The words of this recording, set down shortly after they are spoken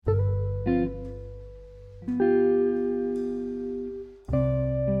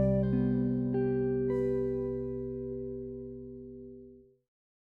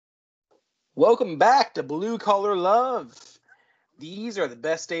Welcome back to Blue Collar Love. These are the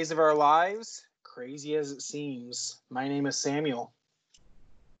best days of our lives, crazy as it seems. My name is Samuel.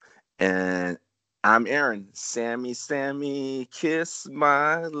 And I'm Aaron. Sammy, kiss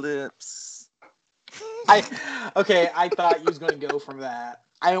my lips. I thought you was going to go from that.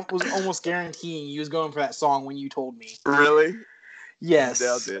 I was almost guaranteeing you was going for that song when you told me. Really? Yes. You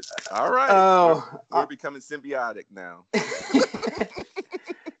nailed it. All right. We're becoming symbiotic now.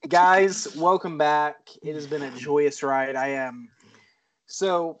 Guys, welcome back. It has been a joyous ride.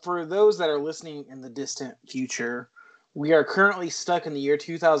 So, for those that are listening in the distant future, we are currently stuck in the year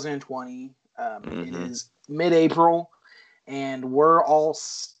 2020. It is mid-April, and we're all,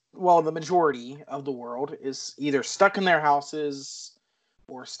 the majority of the world is either stuck in their houses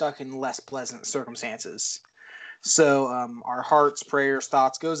or stuck in less pleasant circumstances. So, our hearts, prayers,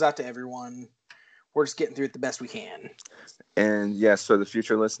 thoughts goes out to everyone. We're just getting through it the best we can. And yes, for the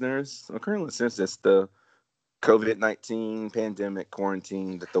future listeners, or current listeners, it's the COVID-19 pandemic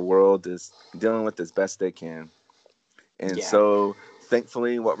quarantine that the world is dealing with as best they can. And so,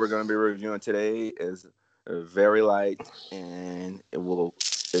 thankfully, what we're going to be reviewing today is very light, and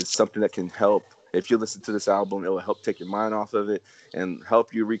it's something that can help. If you listen to this album, it will help take your mind off of it and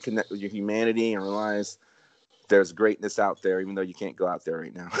help you reconnect with your humanity and realize there's greatness out there, even though you can't go out there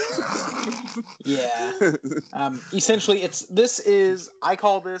right now. Essentially, I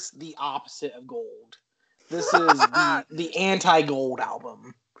call this the opposite of gold. This is the anti-gold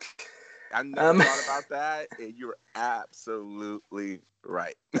album. I never thought about that, and you're absolutely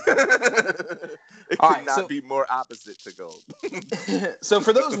right. It could not be more opposite to gold. So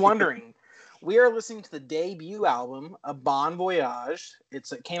for those wondering, we are listening to the debut album of Bon Voyage.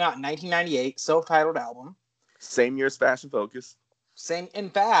 It came out in 1998, self-titled album. Same year as Fashion Focus.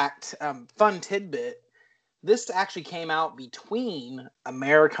 In fact, fun tidbit, this actually came out between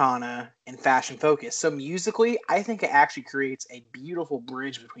Americana and Fashion Focus. So musically, I think it actually creates a beautiful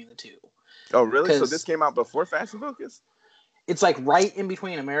bridge between the two. Oh, really? So this came out before Fashion Focus? It's like right in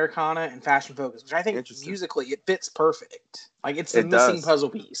between Americana and Fashion Focus, which I think musically it fits perfect. Like it's the missing puzzle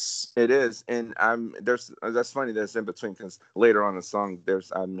piece. It is, and that's funny that it's in between because later on in the song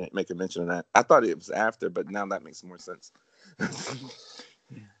I make a mention of that. I thought it was after, but now that makes more sense.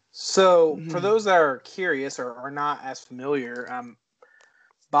 So for those that are curious or are not as familiar,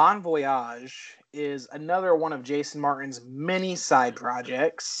 Bon Voyage is another one of Jason Martin's many side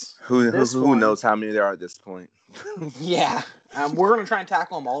projects. Who knows how many there are at this point? We're going to try and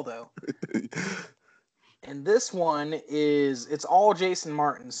tackle them all, though. And this one it's all Jason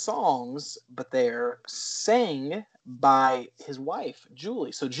Martin's songs, but they're sang by his wife,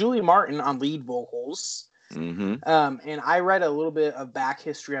 Julie. So Julie Martin on lead vocals. And I read a little bit of back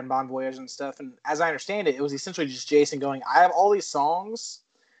history on Bon Voyage and stuff, and as I understand it, it was essentially just Jason going, I have all these songs,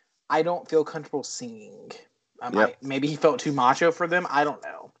 I don't feel comfortable singing. Maybe he felt too macho for them, I don't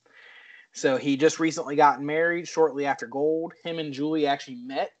know. So he just recently got married shortly after Gold. Him and Julie actually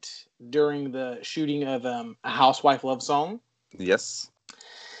met during the shooting of a Housewife love song. Yes.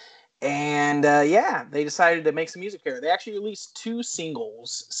 And they decided to make some music here. They actually released 2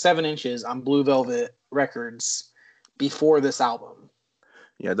 singles, 7 inches, on Blue Velvet Records before this album.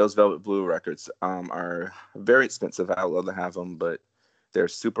 Yeah, those Velvet Blue records are very expensive. I would love to have them, but they're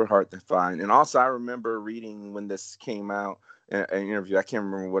super hard to find. And also, I remember reading when this came out, an interview. I can't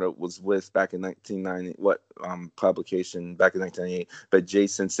remember what it was with back in 1990, what publication back in 1998. But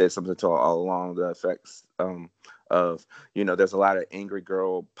Jason said something along the effects of, there's a lot of angry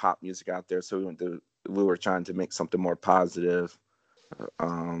girl pop music out there. So we were trying to make something more positive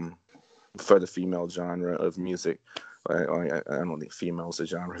for the female genre of music. I don't think female is a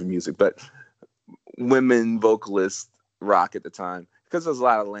genre of music, but women vocalists rock at the time because there's a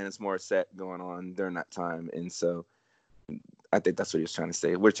lot of Alanis Morissette going on during that time. And so I think that's what he was trying to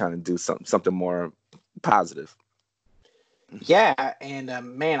say. We're trying to do something more positive. Yeah, and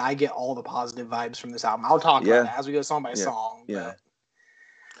man, I get all the positive vibes from this album. I'll talk about that as we go song by song. Yeah.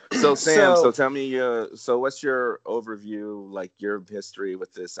 So Sam, so tell me, so what's your overview, like your history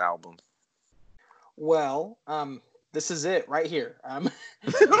with this album? Well, this is it right here.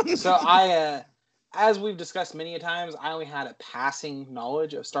 So as we've discussed many a times, I only had a passing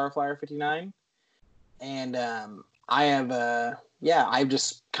knowledge of Starflyer 59, and I've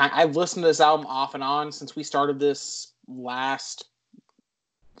listened to this album off and on since we started this last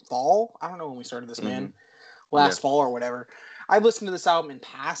fall. I don't know when we started this, man. Last fall or whatever. I've listened to this album in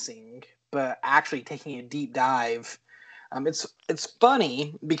passing, but actually taking a deep dive. It's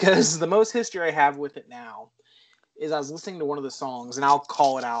funny because the most history I have with it now is I was listening to one of the songs, and I'll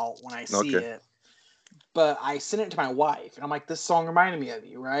call it out when I see it. but I sent it to my wife, and I'm like, "This song reminded me of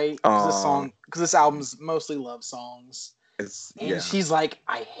you, right?" Oh, Because this album's mostly love songs, and yeah. she's like,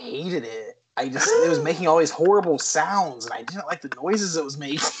 "I hated it. It was making all these horrible sounds, and I didn't like the noises it was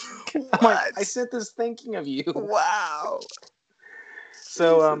making." I'm like, "I What? sent this thinking of you." Wow.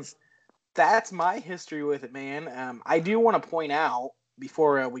 So, Jesus. that's my history with it, man. I do want to point out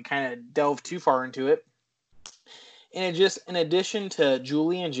before we kind of delve too far into it. And in addition to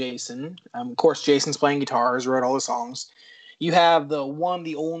Julie and Jason, of course, Jason's playing guitars, wrote all the songs. You have the one,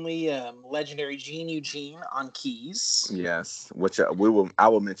 the only legendary Gene Eugene on keys. Yes, which I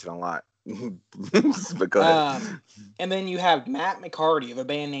will mention a lot. But go ahead. And then you have Matt McCarty of a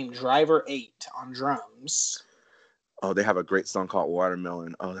band named Driver 8 on drums. Oh, they have a great song called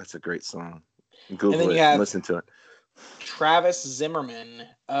Watermelon. Oh, that's a great song. And then Google you it and have listen to it. Travis Zimmerman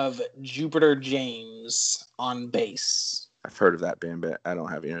of Jupiter James on bass. I've heard of that band, but I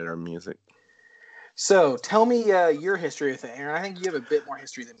don't have any of their music. So tell me your history with it, Aaron. I think you have a bit more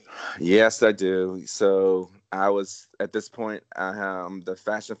history than me. Yes, I do. So I was at this point. The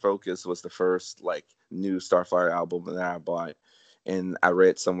Fashion Focus was the first like new Starflyer album that I bought, and I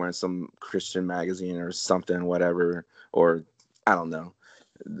read somewhere in some Christian magazine or something, whatever, or I don't know.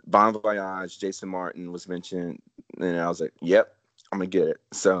 Bon Voyage, Jason Martin was mentioned, and I was like, "Yep, I'm gonna get it."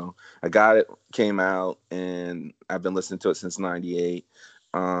 So I got it, came out, and I've been listening to it since '98.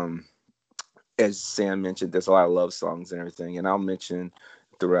 As Sam mentioned, there's a lot of love songs and everything, and I'll mention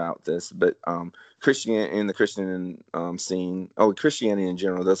throughout this, but Christianity in the Christian scene, Christianity in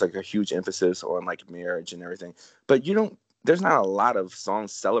general, there's like a huge emphasis on like marriage and everything, but there's not a lot of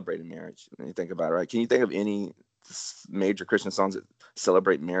songs celebrating marriage when you think about it, right? Can you think of any major Christian songs that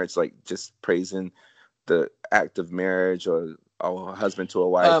celebrate marriage, like just praising the act of marriage, or a husband to a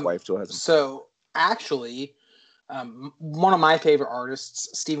wife, wife to a husband? So actually, one of my favorite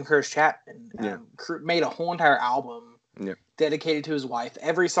artists, Stephen Curtis Chapman, made a whole entire album dedicated to his wife.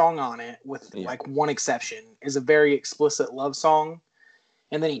 Every song on it, with like one exception, is a very explicit love song.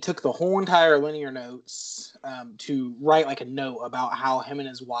 And then he took the whole entire linear notes to write like a note about how him and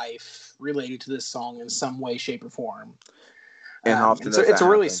his wife related to this song in some way, shape, or form. And how often and does so it's that a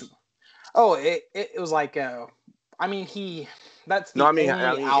really happen? it was like that's the only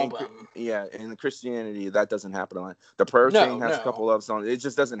album. In Christianity, that doesn't happen a lot. The prayer chain has a couple of songs. It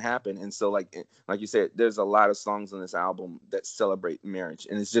just doesn't happen. And so, like you said, there's a lot of songs on this album that celebrate marriage.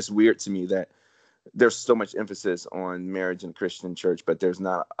 And it's just weird to me that there's so much emphasis on marriage in the Christian church, but there's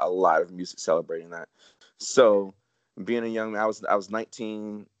not a lot of music celebrating that. So, being a young man, I was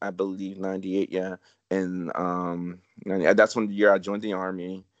 19, I believe, 98, yeah. And that's when the year I joined the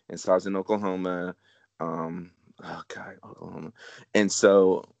Army. And so I was in Oklahoma. Oklahoma. And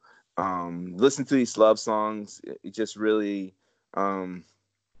so listen to these love songs, it just really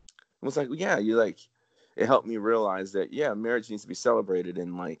was like, yeah, it helped me realize that marriage needs to be celebrated,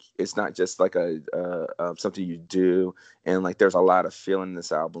 and like it's not just like a something you do, and like there's a lot of feeling in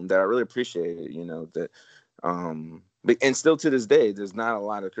this album that I really appreciated, and still to this day there's not a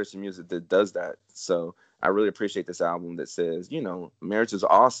lot of Christian music that does that. So I really appreciate this album that says, marriage is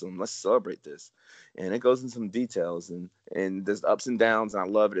awesome, let's celebrate this. And it goes into some details, and there's ups and downs, and I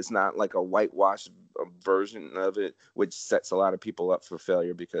love it. It's not like a whitewashed version of it, which sets a lot of people up for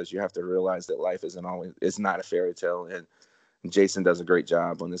failure, because you have to realize that life it's not a fairy tale. And Jason does a great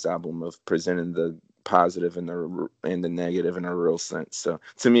job on this album of presenting the positive and the negative in a real sense. So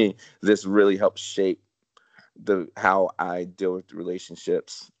to me, this really helps shape how I deal with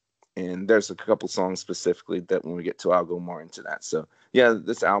relationships. And there's a couple songs specifically that when we get to, I'll go more into that. So yeah,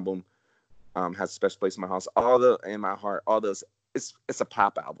 this album has a special place in my house. In my heart, all those. It's a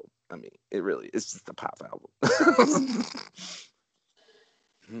pop album. I mean, it really is just a pop album.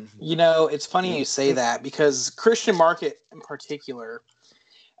 It's funny you say that, because Christian market in particular,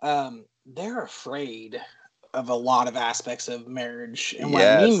 they're afraid of a lot of aspects of marriage. And what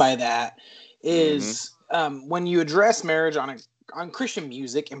I mean by that is when you address marriage on Christian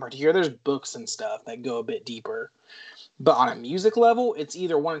music in particular, there's books and stuff that go a bit deeper. But on a music level, it's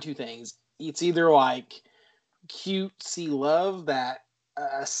either one of two things. It's either like cutesy love that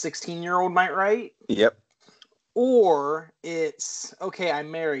a 16-year-old might write. Yep. Or it's, okay, I'm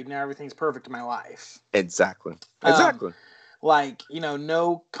married, now everything's perfect in my life. Exactly.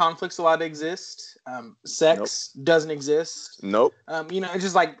 No conflicts allowed to exist. Sex doesn't exist. Nope. It's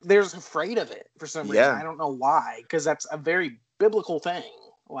just like they're just afraid of it for some reason. I don't know why, because that's a very biblical thing.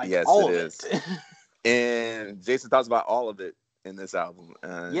 Like, yes, all of it. And Jason talks about all of it in this album.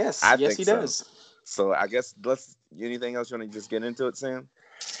 Yes, he does. So I guess anything else you want to just get into it, Sam?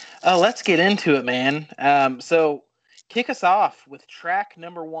 Let's get into it, man. So kick us off with track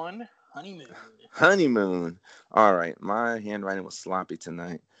number 1, Honeymoon. Honeymoon. All right. My handwriting was sloppy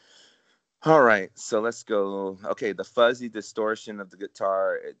tonight. All right. So let's go. Okay. The fuzzy distortion of the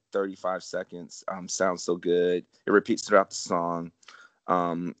guitar at 35 seconds sounds so good. It repeats throughout the song.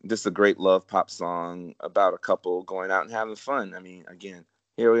 This is a great love pop song about a couple going out and having fun. I mean, again,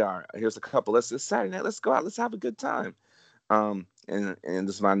 here we are. Here's a couple. It's Saturday night. Let's go out. Let's have a good time. And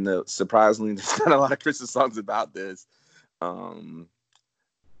this is my note. Surprisingly, there's not a lot of Christmas songs about this.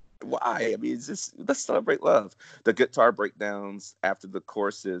 Why? I mean, it's just let's celebrate love. The guitar breakdowns after the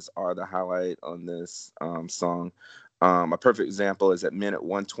choruses are the highlight on this song. A perfect example is at minute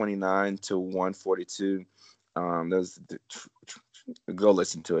 129 to 142. Those go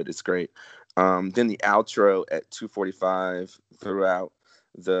listen to it. It's great. Then the outro at 2:45 throughout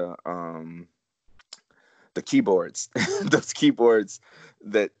the keyboards, those keyboards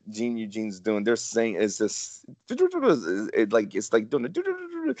that Gene Eugene's doing, they're saying is this it's like doing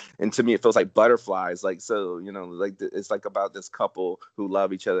a, and to me it feels like butterflies, like, so, you know, like it's like about this couple who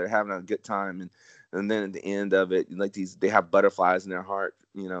love each other having a good time, and then at the end of it, like they have butterflies in their heart,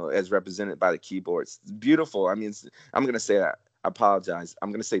 you know, as represented by the keyboards. It's beautiful. I mean, I'm gonna say that. I apologize.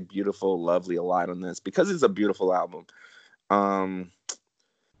 I'm gonna say beautiful, lovely a lot on this because it's a beautiful album.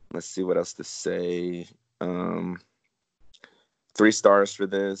 Let's see what else to say. 3 stars for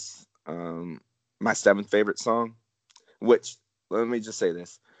this. My 7th favorite song, which, let me just say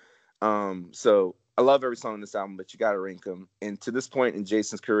this. So I love every song on this album, but you got to rank them. And to this point in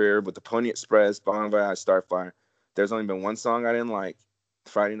Jason's career with the Pony Express, Bon Voyage, Starfire, there's only been one song I didn't like,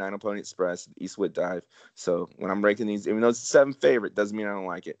 Friday Night on Pony Express, Eastwood Dive. So when I'm ranking these, even though it's the 7th favorite, doesn't mean I don't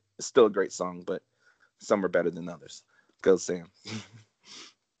like it. It's still a great song, but some are better than others. Go, Sam.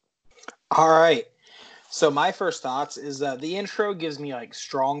 All right. So my first thoughts is that the intro gives me like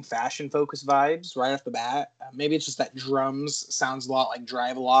strong fashion focus vibes right off the bat. Maybe it's just that drums sounds a lot like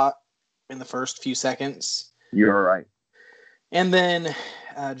Drive a Lot in the first few seconds. You're right. And then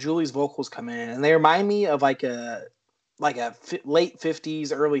Julie's vocals come in, and they remind me of like a late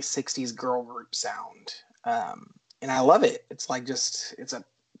 50s, early 60s girl group sound. And I love it. It's like just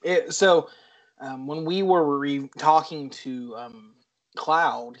when we were talking to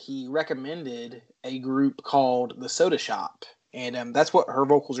Cloud, he recommended a group called The Soda Shop, and that's what her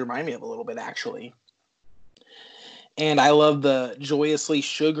vocals remind me of a little bit, actually. And I love the joyously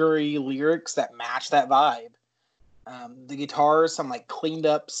sugary lyrics that match that vibe. The guitars, some like cleaned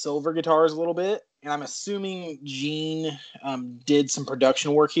up silver guitars a little bit, and I'm assuming Gene did some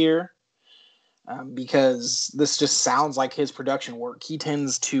production work here. Because this just sounds like his production work. He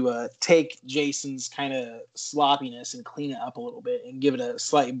tends to take Jason's kind of sloppiness and clean it up a little bit and give it a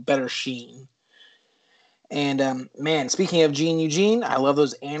slightly better sheen. And man, speaking of Gene Eugene, I love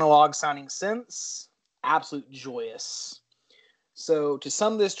those analog sounding synths. Absolute joyous. So to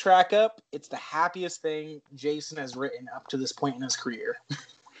sum this track up, it's the happiest thing Jason has written up to this point in his career.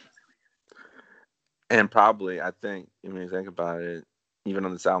 And probably, I think, when you think about it, even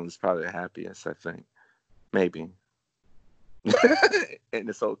on this album, it's probably the happiest, I think. Maybe. In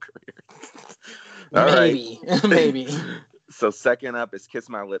his whole career. All Maybe. right. Maybe. So second up is Kiss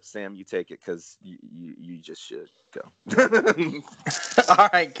My Lips. Sam, you take it because you just should go. All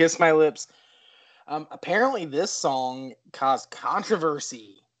right, Kiss My Lips. Apparently this song caused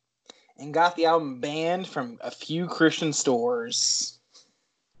controversy and got the album banned from a few Christian stores.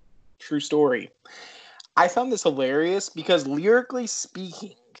 True story. I found this hilarious because lyrically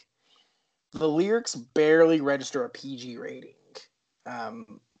speaking, the lyrics barely register a PG rating.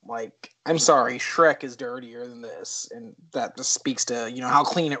 I'm sorry, Shrek is dirtier than this, and that just speaks to, how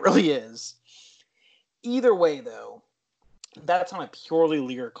clean it really is. Either way, though, that's on a purely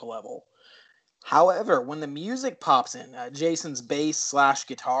lyrical level. However, when the music pops in, Jason's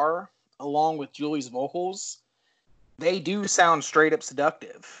bass/guitar, along with Julie's vocals, they do sound straight up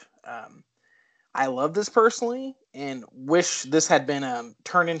seductive. I love this personally and wish this had been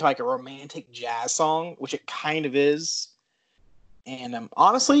turned into like a romantic jazz song, which it kind of is. And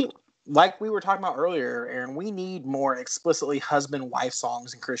honestly, like we were talking about earlier, Aaron, we need more explicitly husband-wife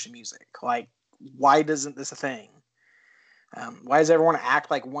songs in Christian music. Like, why isn't this a thing? Why does everyone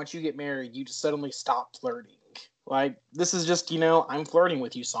act like once you get married, you just suddenly stop flirting? Like, this is just, I'm flirting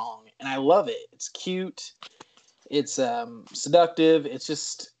with you song. And I love it. It's cute. It's seductive. It's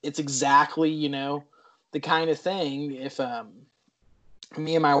exactly, the kind of thing if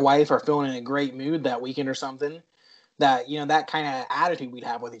me and my wife are feeling in a great mood that weekend or something, that, that kind of attitude we'd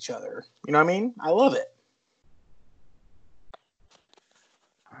have with each other. You know what I mean? I love it.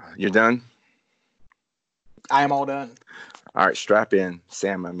 You're done? I am all done. All right, strap in,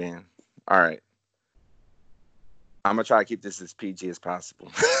 Sam, my man. All right. I'm gonna try to keep this as PG as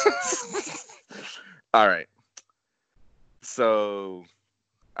possible. All right. So,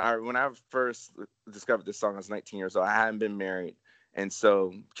 when I first discovered this song, I was 19 years old. I hadn't been married, and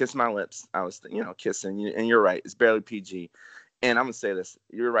so "Kiss My Lips," I was, kissing. And you're right, it's barely PG. And I'm gonna say this: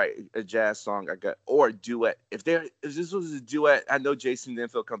 you're right. A jazz song, or a duet. If this was a duet, I know Jason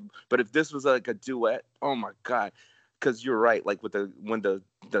didn't feel comfortable, but if this was like a duet, oh my god! Because you're right, like with when the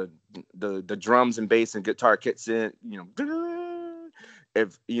drums and bass and guitar kicks in,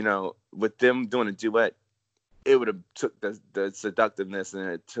 if with them doing a duet, it would have took the seductiveness and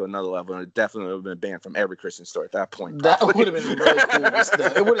it to another level, and it definitely would have been banned from every Christian store at that point. That would have been really cool.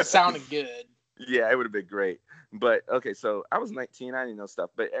 It would have sounded good. Yeah, it would have been great. But okay, so I was 19. I didn't know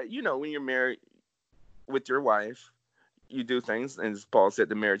stuff. But when you're married with your wife, you do things, and as Paul said,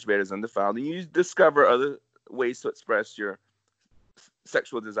 the marriage bed is undefiled, and you discover other ways to express your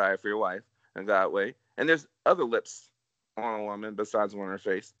sexual desire for your wife in that way. And there's other lips on a woman besides one on her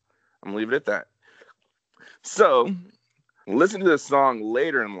face. I'm gonna leave it at that. So, listen to this song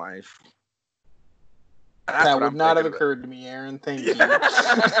later in life. That would not have occurred to me, Aaron. Thank you.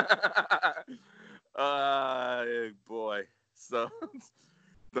 Boy. So,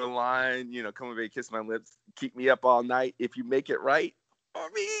 the line, come over, kiss my lips, keep me up all night. If you make it right, I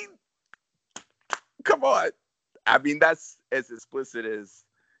mean, come on. I mean, that's as explicit as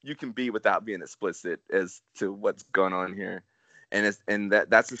you can be without being explicit as to what's going on here, and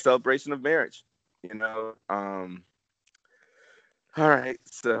that's a celebration of marriage. All right,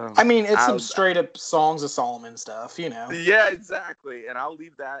 so I mean, it's some straight up Songs of Solomon stuff, Yeah, exactly, and I'll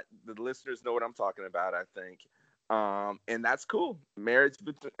leave that. The listeners know what I'm talking about, I think, and that's cool. Marriage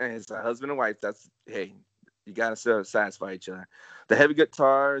as a husband and wife. Hey, you gotta satisfy each other. The heavy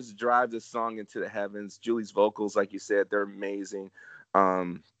guitars drive this song into the heavens. Julie's vocals, like you said, they're amazing.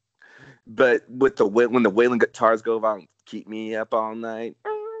 But when the wailing guitars go out, keep me up all night.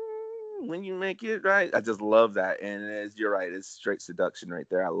 When you make it right, I just love that. And you're right, it's straight seduction right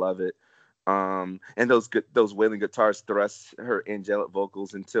there. I love it. And those wailing guitars thrust her angelic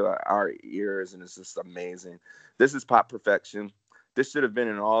vocals into our ears, and it's just amazing. This is pop perfection. This should have been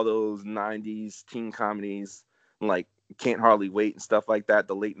in all those 90s teen comedies like Can't Hardly Wait and stuff like that,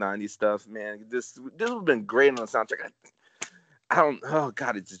 the late 90s stuff. Man, this would have been great on the soundtrack. Oh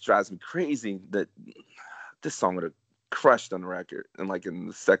God, it just drives me crazy that this song would have crushed on the record and like in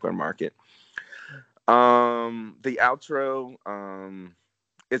the secular market. The outro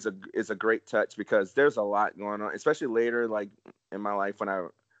is a great touch because there's a lot going on, especially later, like in my life when I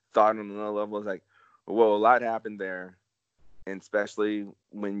thought on another level, I was like, whoa, a lot happened there. And especially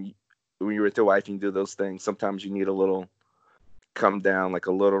when you're with your wife and you do those things, sometimes you need a little come down, like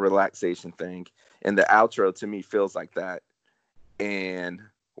a little relaxation thing. And the outro to me feels like that. And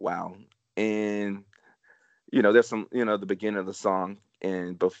wow. And there's some, the beginning of the song,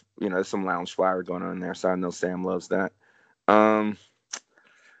 and there's some lounge flower going on there. So I know Sam loves that. I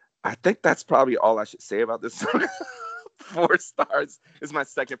think that's probably all I should say about this song. 4 stars. It's my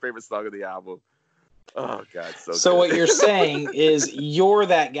second favorite song of the album. Oh God, so good. What you're saying is you're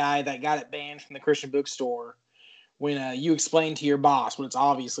that guy that got it banned from the Christian bookstore when you explained to your boss what it's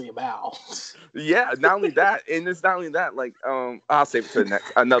obviously about. Yeah, not only that, and it's not only that. Like, I'll save it to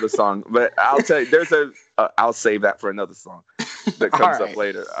another song. But I'll tell you, I'll save that for another song that comes up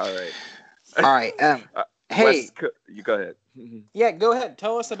later. All right. Hey, you go ahead. Yeah, go ahead.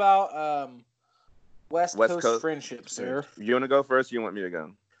 Tell us about West Coast Friendship, sir. You want to go first? Or you want me to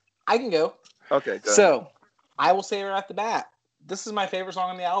go? I can go. Okay. Go ahead. I will say right off the bat, this is my favorite song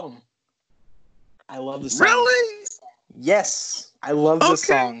on the album. I love this song. Really? Yes, I love this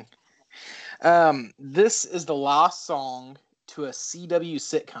song. This is the last song to a CW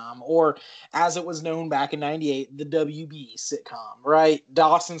sitcom, or as it was known back in '98, the WB sitcom, right?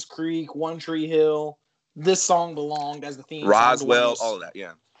 Dawson's Creek, One Tree Hill. This song belonged as the theme song. Roswell, all of that,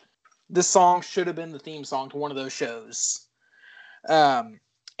 yeah. This song should have been the theme song to one of those shows.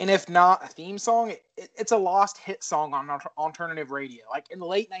 And if not a theme song, it's a lost hit song on alternative radio. Like in the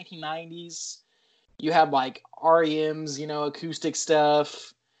late 1990s, you had like REM's, acoustic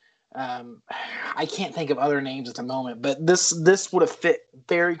stuff. I can't think of other names at the moment, but this would have fit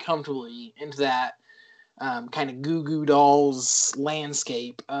very comfortably into that kind of Goo Goo Dolls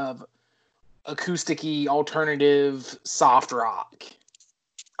landscape of acoustic-y, alternative, soft rock.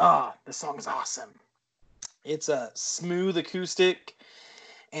 This song is awesome. It's a smooth acoustic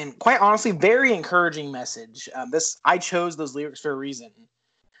and quite honestly, very encouraging message. I chose those lyrics for a reason.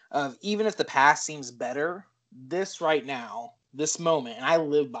 Even if the past seems better, this right now, this moment, and I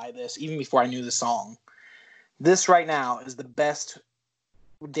live by this even before I knew the song. This right now is the best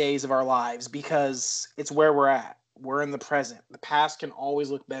days of our lives because it's where we're at. We're in the present. The past can always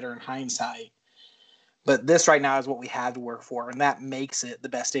look better in hindsight. But this right now is what we have to work for, and that makes it the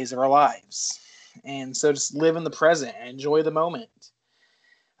best days of our lives. And so just live in the present and enjoy the moment.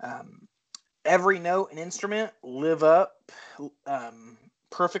 Um, every note and instrument live up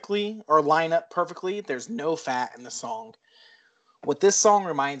perfectly or line up perfectly. There's no fat in the song. What this song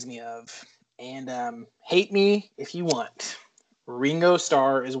reminds me of, and hate me if you want, Ringo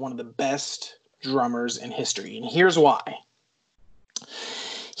Starr is one of the best drummers in history. And here's why.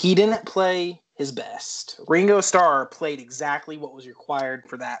 He didn't play his best. Ringo Starr played exactly what was required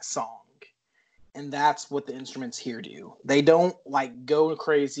for that song. And that's what the instruments here do. They don't like go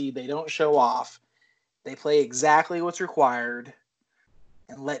crazy. They don't show off. They play exactly what's required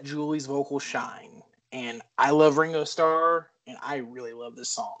and let Julie's vocals shine. And I love Ringo Starr, and I really love this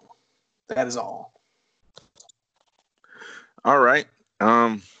song. That is all. All right.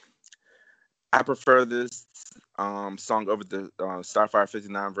 I prefer this song over the Starfire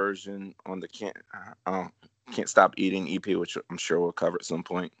 59 version on the Can't Stop Eating EP, which I'm sure we'll cover at some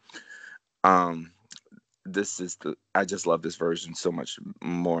point. I just love this version so much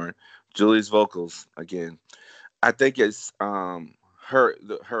more. Julie's vocals again. I think it's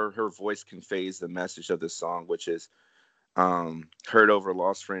her voice conveys the message of this song, which is hurt over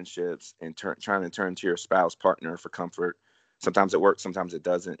lost friendships and trying to turn to your spouse partner for comfort. Sometimes it works, sometimes it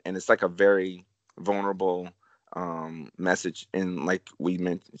doesn't, and it's like a very vulnerable message. And like we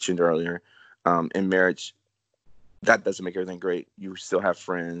mentioned earlier, in marriage, that doesn't make everything great. You still have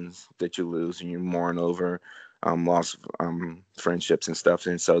friends that you lose and you mourn over lost friendships and stuff.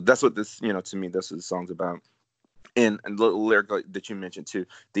 And so that's what this, to me, that's what the song's about. And the lyric that you mentioned too,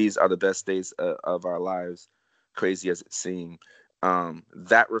 these are the best days of our lives, crazy as it seemed.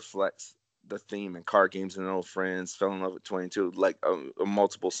 That reflects the theme in Card Games and Old Friends, Fell in Love at 22, like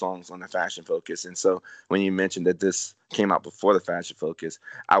multiple songs on the Fashion Focus. And so when you mentioned that this came out before the Fashion Focus,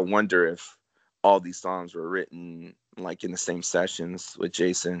 I wonder if all these songs were written like in the same sessions with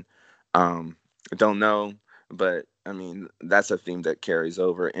Jason. I don't know, but I mean, that's a theme that carries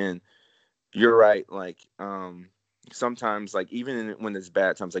over. And you're right. Like, sometimes, like, even when it's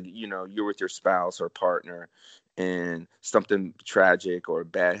bad times, like, you're with your spouse or partner and something tragic or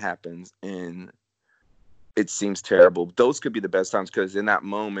bad happens and it seems terrible. Those could be the best times because in that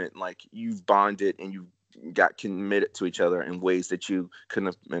moment, like, you've bonded and you got committed to each other in ways that you couldn't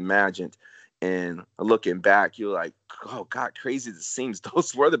have imagined. And looking back, you're like, oh God, crazy as it seems,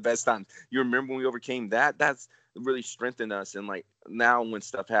 those were the best times. You remember when we overcame that? That's really strengthened us. And like now when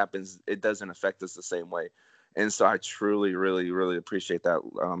stuff happens, it doesn't affect us the same way. And so I truly, really, really appreciate that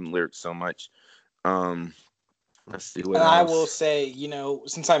lyric so much. Let's see what And I will else. say,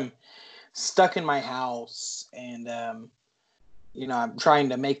 since I'm stuck in my house and, I'm trying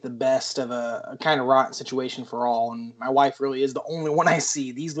to make the best of a kind of rotten situation for all. And my wife really is the only one I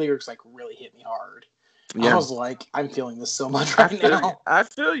see. These lyrics like really hit me hard. I Yeah, was like, I'm feeling this so much I right feel you. now. I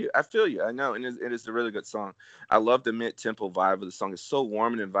feel you. I feel you. I know, and it is a really good song. I love the mid-tempo vibe of the song. It's so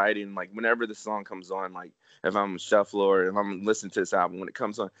warm and inviting. Like whenever the song comes on, like if I'm shuffle or if I'm listening to this album, when it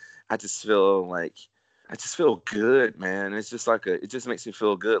comes on, I just feel like I just feel good, man. It's just like it just makes me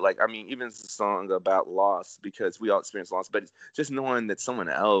feel good. Like I mean, even it's a song about loss because we all experience loss, but it's just knowing that someone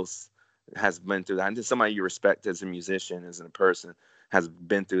else has been through that, and just somebody you respect as a musician, as a person, has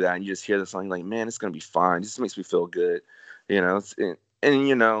been through that, and you just hear the song, you're like, man, it's gonna be fine. It just makes me feel good, and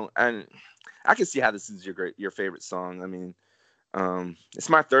I can see how this is your favorite song. I mean, it's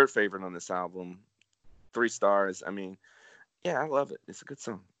my third favorite on this album, 3 stars. I mean, yeah, I love it. It's a good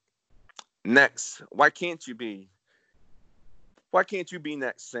song. Next, why can't you be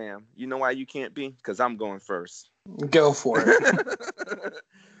next, Sam? You know why you can't be? Because I'm going first. Go for it.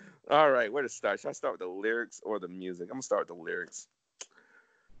 All right, where to start? Should I start with the lyrics or the music? I'm gonna start with the lyrics.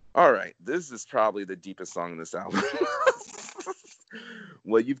 All right, this is probably the deepest song in this album.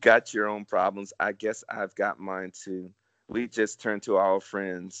 Well, you've got your own problems. I guess I've got mine too. We just turned to our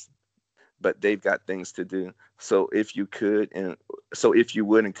friends, but they've got things to do. So if you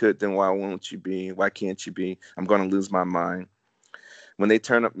would and could, then why won't you be? Why can't you be? I'm gonna lose my mind. When they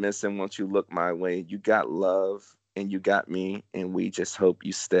turn up missing, won't you look my way? You got love and you got me, and we just hope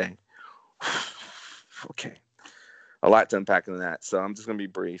you stay. Okay. A lot to unpack in that. So I'm just going to be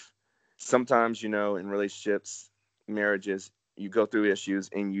brief. Sometimes, in relationships, marriages, you go through issues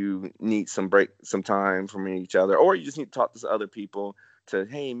and you need some time from each other, or you just need to talk to other people to,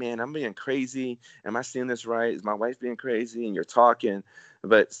 hey, man, I'm being crazy. Am I seeing this right? Is my wife being crazy? And you're talking,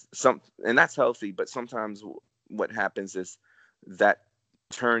 and that's healthy. But sometimes what happens is that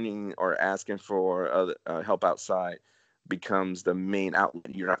turning or asking for help outside becomes the main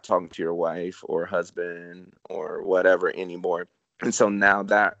outlet. You're not talking to your wife or husband or whatever anymore. And so now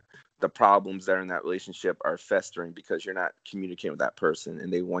that the problems that are in that relationship are festering because you're not communicating with that person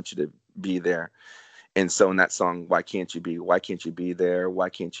and they want you to be there. And so in that song, why can't you be? Why can't you be there? Why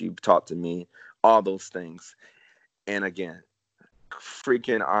can't you talk to me? All those things. And again,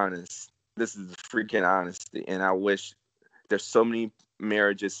 freaking honest. This is freaking honesty. And I wish there's so many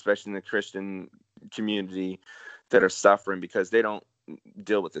marriages, especially in the Christian community, that are suffering because they don't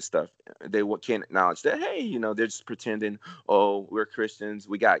deal with this stuff. They can't acknowledge that, hey, they're just pretending, oh, we're Christians,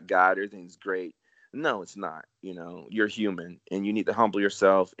 we got God, everything's great. No, it's not. You're human and you need to humble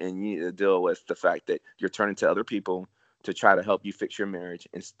yourself and you need to deal with the fact that you're turning to other people to try to help you fix your marriage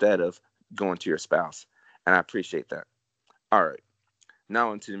instead of going to your spouse. And I appreciate that. All right.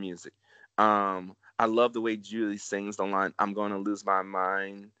 Now into the music. I love the way Julie sings the line, I'm going to lose my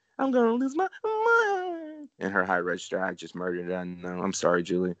mind. I'm going to lose my mind. In her high register, I just murdered it. I know. I'm sorry,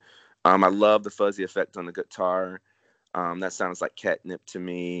 Julie. I love the fuzzy effect on the guitar. That sounds like catnip to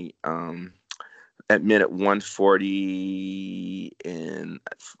me. At minute 140 and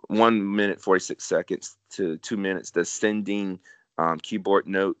 1 minute 46 seconds to 2 minutes, the sending keyboard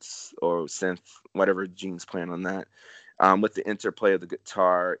notes or synth, whatever Gene's playing on that, with the interplay of the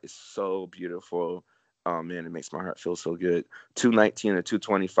guitar is so beautiful. Oh man, it makes my heart feel so good. 219 or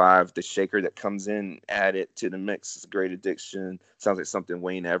 225, the shaker that comes in, add it to the mix. It's a great addiction. Sounds like something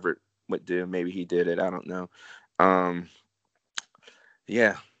Wayne Everett would do. Maybe he did it. I don't know.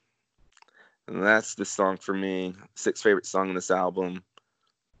 Yeah. And that's the song for me. 6th favorite song in this album.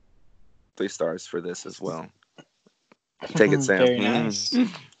 3 stars for this as well. Take it, Sam. Very nice.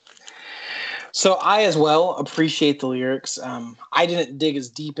 So I as well appreciate the lyrics. I didn't dig as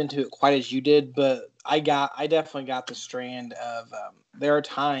deep into it quite as you did, but I definitely got the strand of there are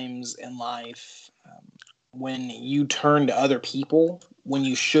times in life when you turn to other people when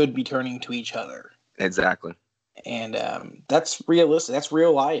you should be turning to each other. Exactly. And that's realistic. That's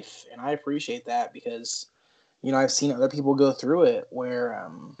real life. And I appreciate that because, I've seen other people go through it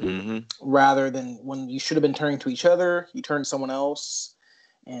where rather than when you should have been turning to each other, you turn to someone else.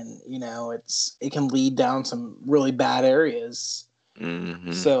 And, it can lead down some really bad areas.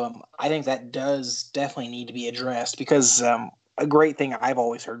 Mm-hmm. So I think that does definitely need to be addressed because a great thing I've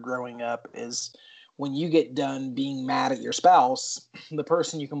always heard growing up is when you get done being mad at your spouse, the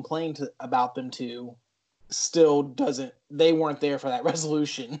person you complained about them to still they weren't there for that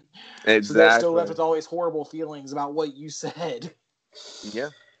resolution. Exactly. So they're still left with always horrible feelings about what you said. Yeah.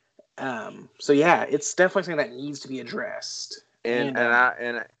 So yeah, it's definitely something that needs to be addressed. And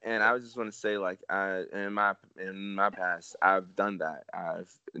I just want to say, like, in my past, I've done that.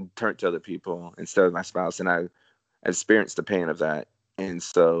 I've turned to other people instead of my spouse, and I experienced the pain of that. And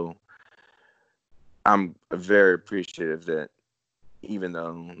so I'm very appreciative that even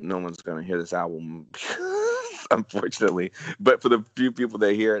though no one's going to hear this album, unfortunately, but for the few people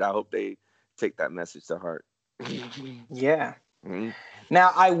that hear it, I hope they take that message to heart. Yeah. Mm-hmm.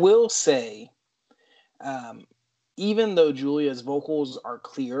 Now, I will say, even though Julia's vocals are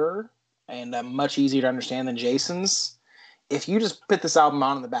clearer and much easier to understand than Jason's, if you just put this album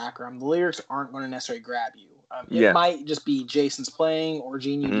on in the background, the lyrics aren't going to necessarily grab you. It might just be Jason's playing or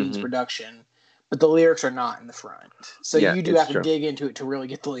Gene Eugene's production, but the lyrics are not in the front. So you do have to dig into it to really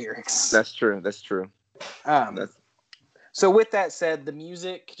get the lyrics. That's true. So with that said, the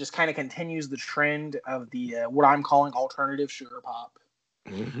music just kind of continues the trend of the what I'm calling alternative sugar pop.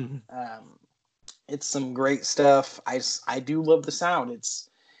 It's some great stuff. I do love the sound. It's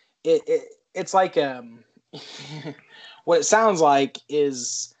like what it sounds like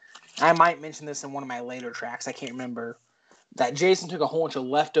is, I might mention this in one of my later tracks, I can't remember, that Jason took a whole bunch of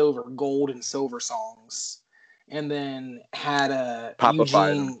leftover gold and silver songs and then had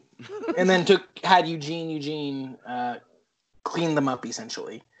Eugene and then had Eugene clean them up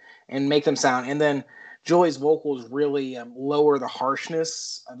essentially and make them sound, and then Joey's vocals really lower the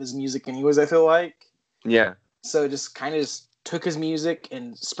harshness of his music anyways, I feel like. Yeah. So just kind of took his music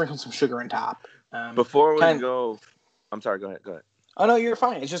and sprinkled some sugar on top. Before we go, I'm sorry, go ahead. Oh, no, you're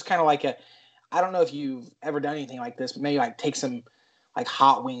fine. It's just kind of like I don't know if you've ever done anything like this, but maybe like take some like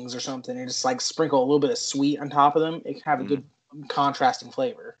hot wings or something and just like sprinkle a little bit of sweet on top of them. It can have a good contrasting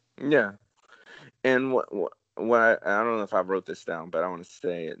flavor. Yeah. And what I don't know if I wrote this down, but I want to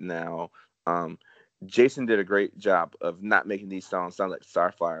say it now. Jason did a great job of not making these songs sound like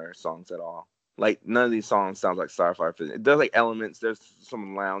Starflyer songs at all. Like, none of these songs sound like Starflyer. It does like elements. There's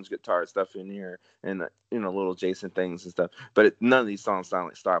some lounge guitar stuff in here and, little Jason things and stuff. But none of these songs sound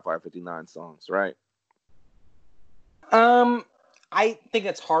like Starflyer 59 songs, right? I think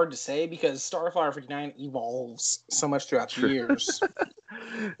that's hard to say because Starflyer 59 evolves so much throughout the True. years.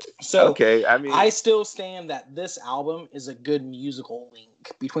 So Okay, I mean, I still stand that this album is a good musical link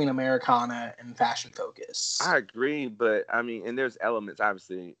between Americana and Fashion Focus. I agree, but I mean, and there's elements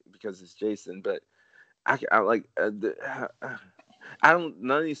obviously because it's Jason, but I like I don't.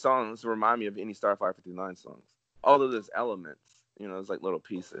 None of these songs remind me of any Starfire 59 songs. Although there's elements, it's like little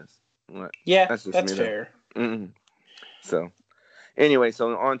pieces. Yeah, That's just that's me though. fair. Mm-mm. So anyway,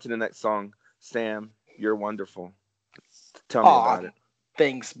 so on to the next song. Sam, you're wonderful. Tell me Aw, about it.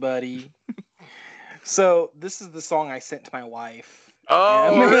 thanks, buddy. So this is the song I sent to my wife.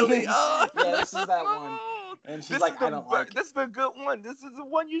 Oh, And really? Oh, yeah, this is that one. And she's like, I don't like it. this is the good one. This is the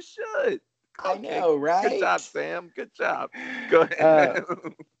one you should. I Okay, know, right? good job, Sam. Good job. Go ahead.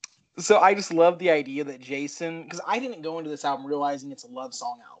 So I just love the idea that Jason, because I didn't go into this album realizing it's a love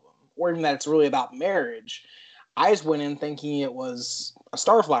song album, or even that it's really about marriage. I just went in thinking it was a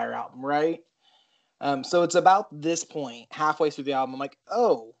Starflyer album, right? So it's about this point, halfway through the album, I'm like,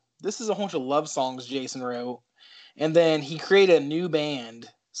 oh, this is a bunch of love songs Jason wrote. And then he created a new band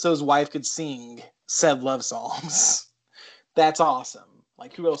so his wife could sing said love songs. That's awesome.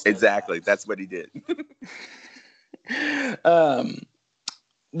 Like, who else does Exactly. That's what he did. that?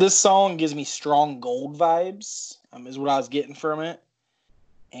 This song gives me strong gold vibes, is what I was getting from it.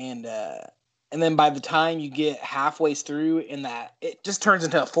 And then by the time you get halfway through in that, it just turns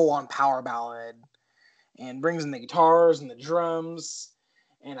into a full-on power ballad and brings in the guitars and the drums.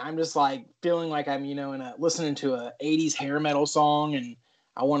 And I'm just like feeling like I'm, listening to a 80s hair metal song, and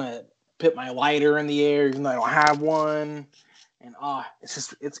I want to put my lighter in the air even though I don't have one. And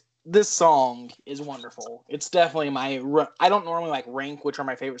this song is wonderful. It's definitely I don't normally like rank which are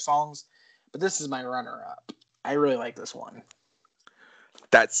my favorite songs, but this is my runner up. I really like this one.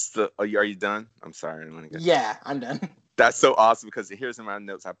 That's are you done? I'm sorry. Yeah, I'm done. That's so awesome because here's in my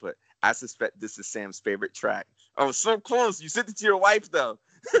notes I put, I suspect this is Sam's favorite track. Oh, so close. You sent it to your wife though.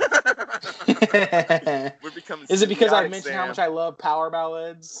 We're becoming Is it because I mentioned Sam. how much I love power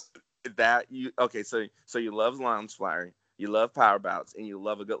ballads? So you love Lounge Flyer, you love power ballads, and you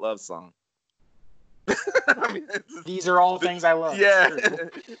love a good love song. These are all things I love. Yeah.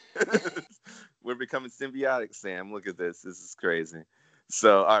 We're becoming symbiotic, Sam. Look at this. This is crazy.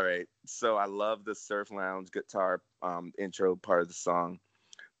 So, all right. So I love the Surf Lounge guitar intro part of the song.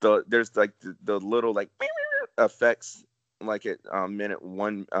 There's like the little like effects like at minute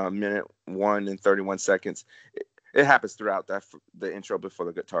 1 and 31 seconds. It happens throughout the intro before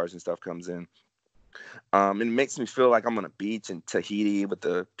the guitars and stuff comes in. It makes me feel like I'm on a beach in Tahiti with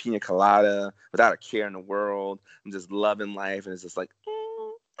the pina colada, without a care in the world. I'm just loving life, and it's just like,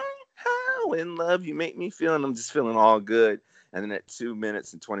 how in love you make me feel, and I'm just feeling all good. And then at 2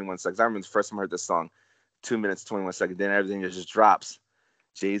 minutes and 21 seconds, I remember the first time I heard this song, 2 minutes 21 seconds, then everything just drops.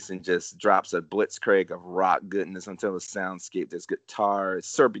 Jason just drops a blitzkrieg of rock goodness until the soundscape. There's guitars,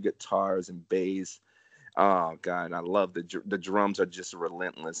 syrupy guitars and bass. Oh God, I love the drums are just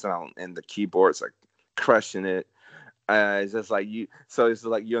relentless, and the keyboards are crushing it. It's just like you. So it's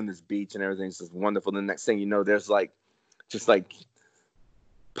like you're on this beach and everything's just wonderful. The next thing you know, there's just like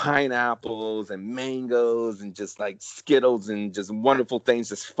pineapples and mangoes and just like Skittles and just wonderful things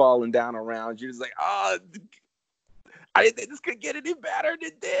just falling down around you. It's like, oh, I didn't think this could get any better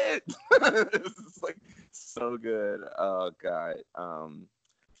than this. It's like so good. Oh God.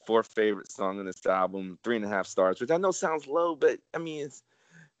 Fourth favorite song on this album, 3.5 stars, which I know sounds low, but I mean it's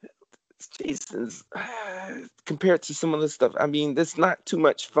Jason's compared to some of the stuff. I mean, it's not too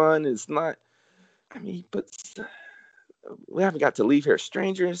much fun. It's not. I mean, but we haven't got to Leave Here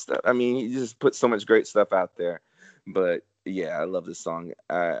Stranger and stuff. I mean, he just put so much great stuff out there. But yeah, I love this song.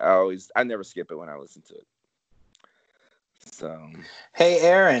 I never skip it when I listen to it. So, hey,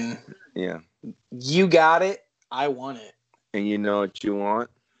 Aaron. Yeah. You got it. I want it. And you know what you want?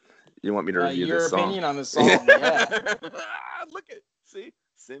 You want me to review this song? Your opinion on this song, yeah. Look at, see?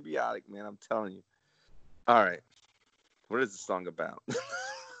 Symbiotic, man. I'm telling you. All right. What is the song about?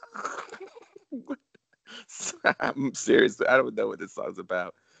 I'm serious. I don't know what this song's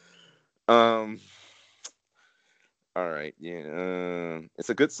about. All right. Yeah. It's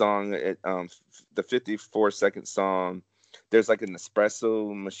a good song. The 54-second song. There's like an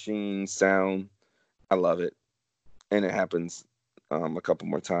espresso machine sound. I love it. And it happens a couple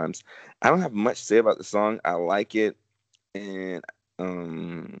more times. I don't have much to say about the song. I like it. And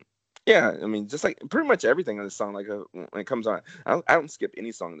yeah, I mean, just like pretty much everything on the song, like when it comes on, I don't skip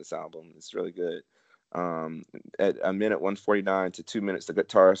any song in this album. It's really good. At a minute 1:49 to 2 minutes, the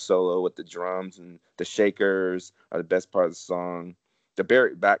guitar solo with the drums and the shakers are the best part of the song.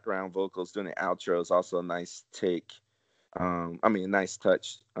 The background vocals during the outro is also a nice take. I mean, a nice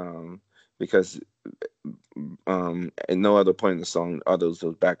touch. Because at no other point in the song are those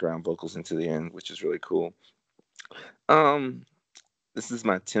background vocals into the end, which is really cool. Um, this is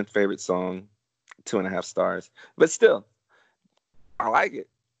my 10th favorite song, 2.5 stars, but still, I like it.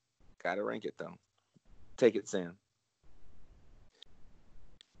 Gotta rank it though. Take it, Sam.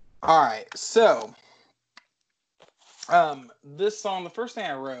 All right, so this song, the first thing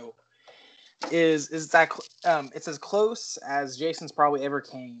I wrote is that it's as close as Jason's probably ever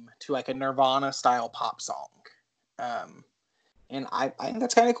came to like a Nirvana style pop song. Um, and I think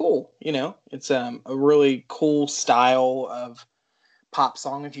that's kind of cool. You know, it's a really cool style of pop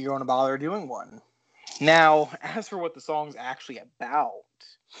song if you're going to bother doing one. Now, as for what the song's actually about,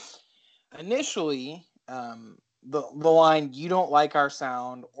 initially, the line "You don't like our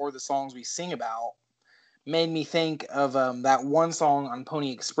sound" or the songs we sing about made me think of that one song on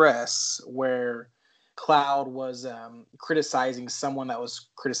Pony Express where Cloud was criticizing someone that was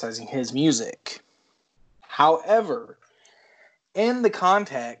criticizing his music. However, in the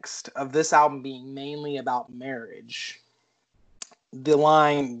context of this album being mainly about marriage, the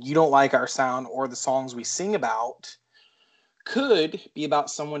line "You don't like our sound" or the songs we sing about could be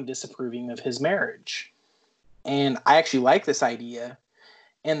about someone disapproving of his marriage. And I actually like this idea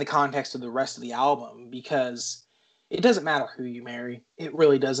in the context of the rest of the album because it doesn't matter who you marry. It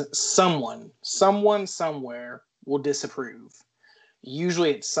really doesn't. Someone, somewhere will disapprove.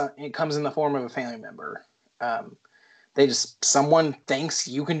 Usually it comes in the form of a family member. Someone thinks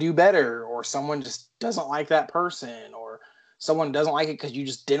you can do better, or someone just doesn't like that person, or someone doesn't like it because you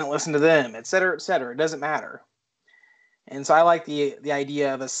just didn't listen to them, et cetera, et cetera. It doesn't matter. And so I like the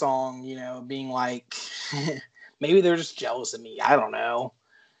idea of a song, you know, being like, maybe they're just jealous of me. I don't know.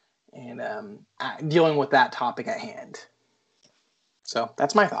 And dealing with that topic at hand. So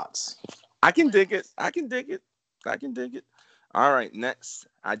that's my thoughts. I can dig it. I can dig it. I can dig it. All right, next.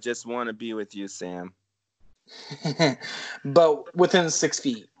 I Just Want to Be With You, Sam. But within 6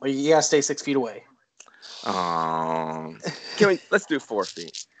 feet. Like, you gotta stay 6 feet away. Let's do 4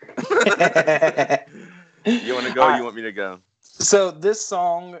 feet. You want to go? You want me to go? So this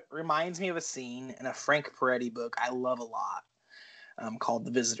song reminds me of a scene in a Frank Peretti book I love a lot, called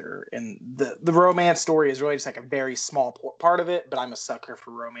The Visitor. And the romance story is really just like a very small part of it, but I'm a sucker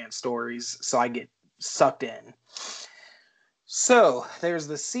for romance stories, so I get sucked in. So there's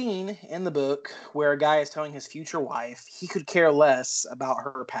the scene in the book where a guy is telling his future wife he could care less about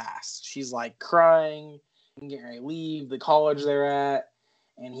her past. She's like crying and getting ready to leave the college they're at.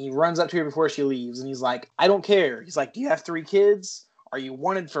 And he runs up to her before she leaves, and he's like, "I don't care." He's like, "Do you have 3 kids? Are you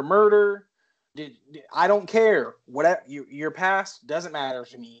wanted for murder? I don't care. Whatever your past doesn't matter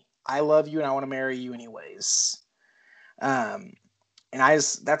to me. I love you, and I want to marry you anyways." And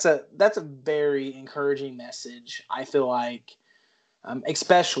that's a very encouraging message. I feel like,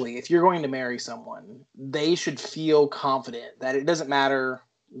 especially if you're going to marry someone, they should feel confident that it doesn't matter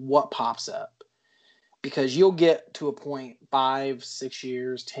what pops up. Because you'll get to a point 5, 6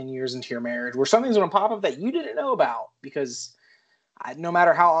 years, 10 years into your marriage where something's going to pop up that you didn't know about. Because no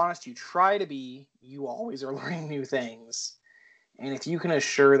matter how honest you try to be, you always are learning new things. And if you can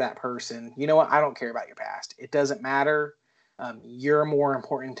assure that person, you know what, I don't care about your past. It doesn't matter. You're more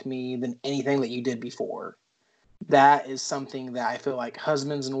important to me than anything that you did before. That is something that I feel like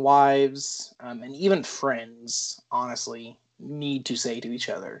husbands and wives, and even friends, honestly, need to say to each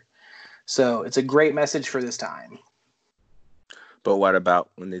other. So it's a great message for this time. But what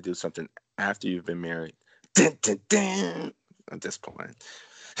about when they do something after you've been married? Dun, dun, dun, at this point.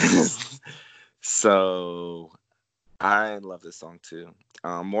 So I love this song too.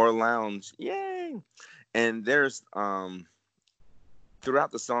 More lounge, yay! And there's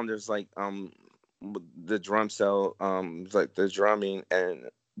throughout the song there's like the drum cell, like the drumming, and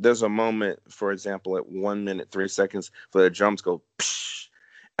there's a moment, for example, at 1 minute 3 seconds, where the drums go psh.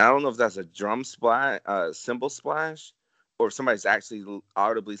 I don't know if that's a drum splash, cymbal splash, or if somebody's actually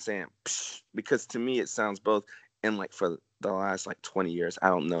audibly saying psh, because to me it sounds both. And like for the last like 20 years, I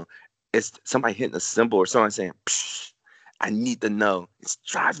don't know, it's somebody hitting a cymbal or somebody saying psh. I need to know. It's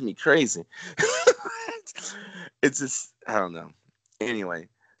driving me crazy. It's just, I don't know. Anyway,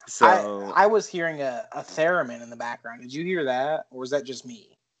 so I was hearing a theremin in the background. Did you hear that, or was that just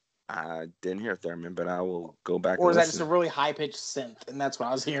me? I didn't hear theremin, but I will go back. Or and is that listen. just a really high pitched synth, and that's what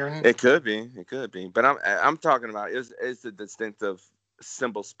I was hearing? It could be. But I'm talking about it's a distinctive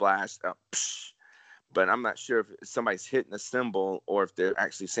cymbal splash, psh, but I'm not sure if somebody's hitting a cymbal or if they're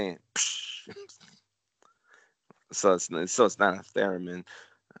actually saying psh. So it's not a theremin.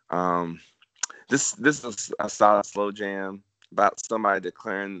 This is a solid slow jam about somebody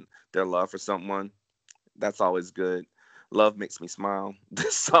declaring their love for someone. That's always good. Love Makes Me Smile.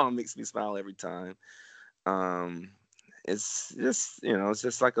 This song makes me smile every time. Um, it's just, it's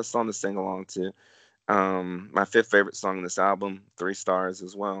just like a song to sing along to. My fifth favorite song in this album, 3 stars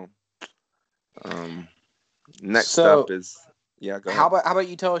as well. Next up So, is, yeah, go how ahead. about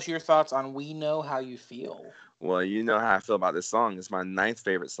you tell us your thoughts on "We Know How You Feel"? Well, you know how I feel about this song. It's my ninth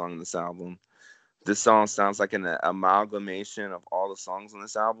favorite song in this album. This song sounds like an amalgamation of all the songs on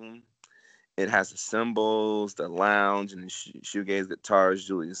this album. It has the cymbals, the lounge, and the shoegaze guitars,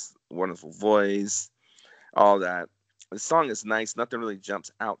 Julie's wonderful voice, all that. The song is nice. Nothing really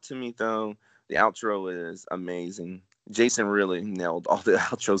jumps out to me, though. The outro is amazing. Jason really nailed all the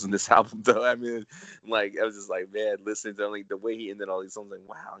outros in this album, though. I mean, like, I was just like, man, listening to like the way he ended all these songs, like,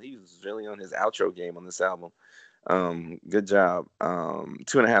 wow, he was really on his outro game on this album. Good job.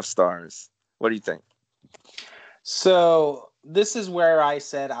 2.5 stars. What do you think? So this is where I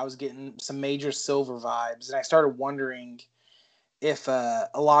said I was getting some major Silver vibes, and I started wondering if a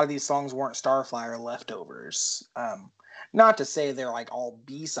lot of these songs weren't Starflyer leftovers. Not to say they're like all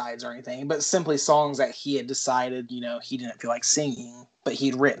B-sides or anything, but simply songs that he had decided, he didn't feel like singing, but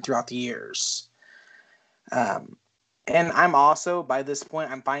he'd written throughout the years. And I'm also, by this point,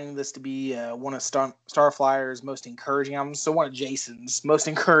 I'm finding this to be one of Starflyer's most encouraging albums. So one of Jason's most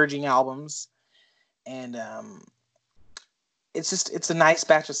encouraging albums. And it's a nice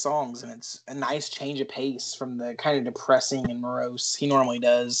batch of songs, and it's a nice change of pace from the kind of depressing and morose he normally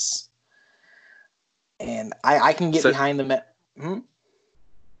does. And I can get behind the.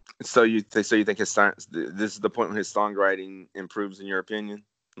 So you think his this is the point where his songwriting improves in your opinion,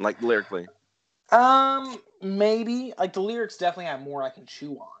 like lyrically? Maybe like the lyrics definitely have more I can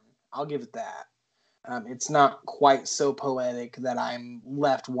chew on. I'll give it that. It's not quite so poetic that I'm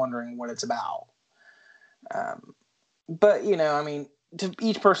left wondering what it's about. But I mean, to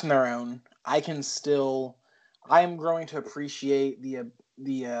each person their own. I am growing to appreciate the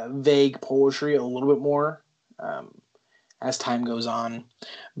vague poetry a little bit more as time goes on.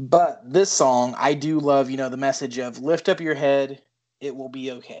 But this song, I do love, the message of lift up your head, it will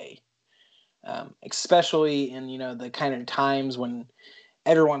be okay. Especially in, the kind of times when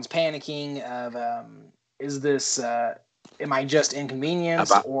everyone's panicking of, is this, am I just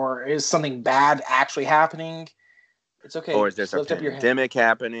inconvenienced or is something bad actually happening? It's okay. Or is there a pandemic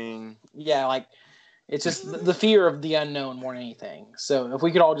happening? Yeah, like it's just the fear of the unknown more than anything. So if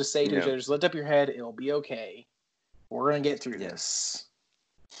we could all just say to each other, just lift up your head, it'll be okay. We're going to get through this.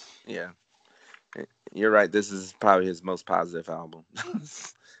 Yeah. You're right. This is probably his most positive album.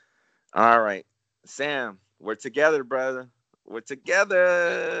 All right. Sam, we're together, brother. We're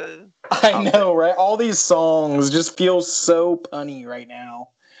together. I know, right? All these songs just feel so punny right now.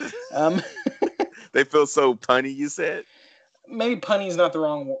 They feel so punny, you said? Maybe punny is not the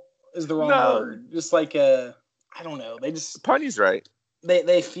wrong word. Just like I don't know. They just punny's right.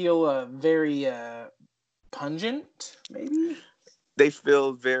 They feel very pungent, maybe. They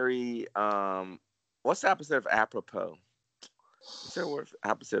feel very what's the opposite of apropos? What's the word for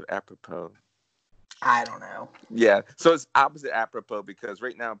opposite of apropos? I don't know. Yeah, so it's opposite apropos because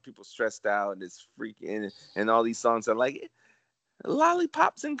right now people stressed out and it's freaking and all these songs are like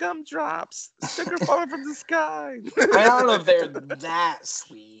lollipops and gumdrops, sugar falling from the sky. I don't know if they're that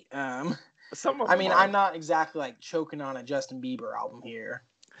sweet. Some of I mean, are. I'm not exactly like choking on a Justin Bieber album here.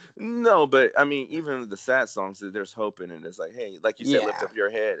 No, but I mean, even the sad songs, there's hope in it. It's like, hey, like you said, lift up your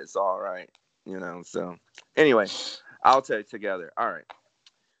head. It's all right, So, anyway, I'll tell you together. All right,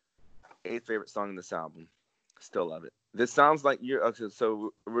 8th favorite song in this album. Still love it. This sounds like you're okay.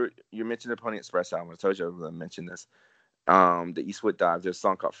 So you mentioned the Pony Express album. I told you I was going to mention this. The Eastwood Dive. There's a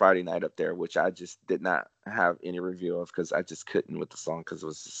song called Friday Night up there, which I just did not have any review of because I just couldn't with the song because it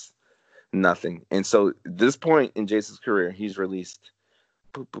was just nothing. And so at this point in Jason's career, he's released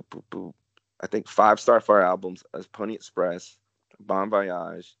I think 5 Starflyer albums as Pony Express, Bon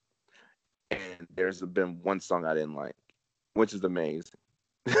Voyage, and there's been one song I didn't like, which is amazing.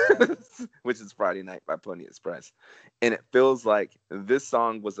 Which is Friday Night by Pony Express. And it feels like this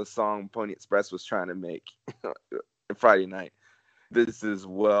song was a song Pony Express was trying to make Friday Night. This is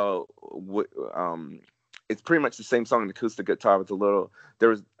it's pretty much the same song, an acoustic guitar with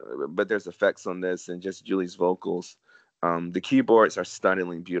but there's effects on this and just Julie's vocals. The keyboards are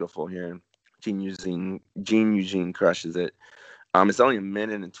stunningly beautiful here. Gene Eugene crushes it. It's only 1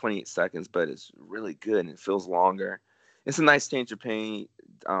 minute and 28 seconds, but it's really good and it feels longer. It's a nice change of pace,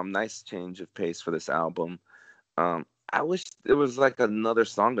 for this album. I wish there was like another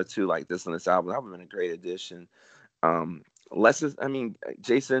song or two like this on this album. That would have been a great addition.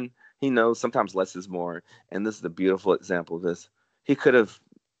 Jason, he knows sometimes less is more, and this is a beautiful example of this. He could have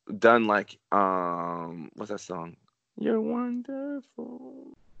done like what's that song? You're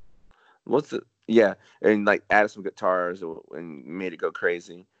wonderful. What's it? Yeah, and like added some guitars and made it go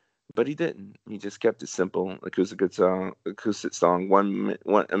crazy, but he didn't. He just kept it simple, acoustic song, a minute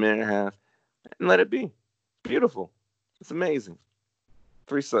and a half, and let it be. Beautiful. It's amazing.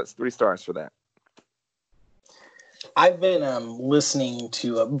 Three stars for that. I've been listening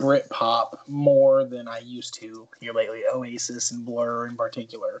to Brit pop more than I used to here lately. Oasis and Blur in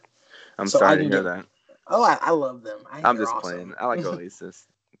particular. I'm So I sorry to can hear get. that. Oh, I love them. I think I'm they're just playing. awesome. I like Oasis.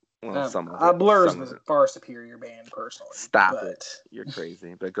 Well, some of it. Blur is Some of the it. far superior band personally, Stop it. but You're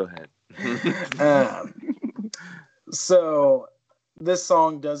crazy. But go ahead. um, so this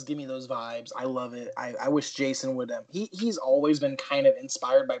song does give me those vibes. I love it. I wish Jason would. He's always been kind of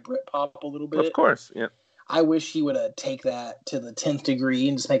inspired by Britpop a little Of bit. course, yeah. I wish he would take that to the 10th degree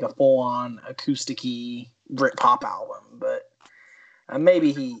and just make a full-on acoustic-y Britpop album. But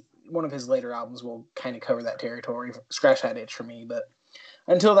maybe one of his later albums will kind of cover that territory, scratch that itch for me. But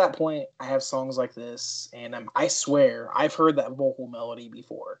until that point, I have songs like this, and I swear I've heard that vocal melody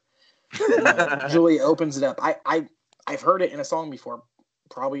before. Julie opens it up. I've heard it in a song before.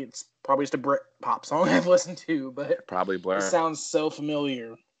 It's probably just a Brit pop song I've listened to, but Probably Blur. It sounds so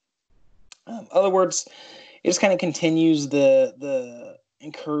familiar. Other words, it just kind of continues the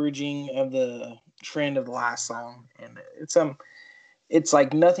encouraging of the trend of the last song, and it's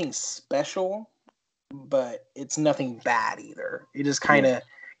like nothing special, but it's nothing bad either. It just kind of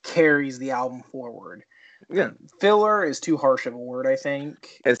carries the album forward. Yeah. Filler is too harsh of a word, I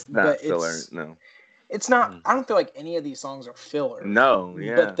think. It's not filler, no. It's not. I don't feel like any of these songs are filler. No,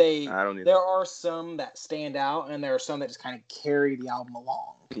 yeah. But I don't either. there are some that stand out, and there are some that just kind of carry the album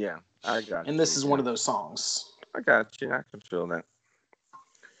along. Yeah, I got you. And this is one of those songs. I got you. I can feel that.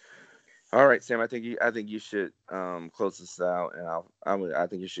 All right, Sam. I think you should close this out, and I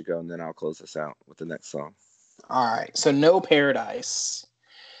think you should go, and then I'll close this out with the next song. All right. So, No Paradise.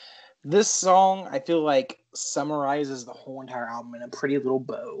 This song, I feel like, summarizes the whole entire album in a pretty little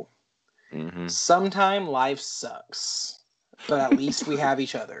bow. Mm-hmm. Sometime life sucks, but at least we have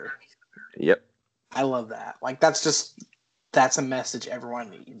each other. Yep. I love that. Like, that's a message everyone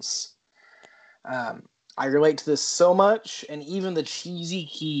needs. I relate to this so much, and even the cheesy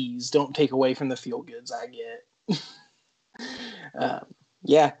keys don't take away from the feel goods I get.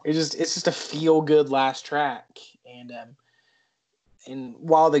 Yeah, it's just a feel good last track, and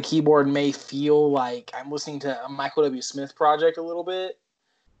while the keyboard may feel like I'm listening to a Michael W. Smith project a little bit,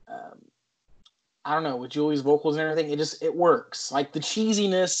 I don't know, with Julie's vocals and everything, it works. Like the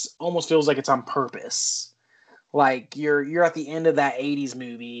cheesiness almost feels like it's on purpose. Like you're at the end of that 80s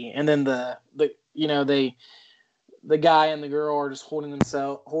movie, and then the guy and the girl are just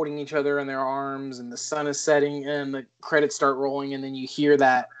holding each other in their arms, and the sun is setting, and the credits start rolling, and then you hear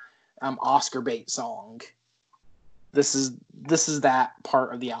that Oscar bait song. This is that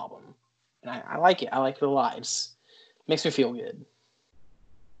part of the album, and I like it. I like it a lot. It makes me feel good.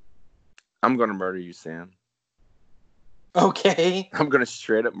 I'm gonna murder you, Sam. Okay. I'm gonna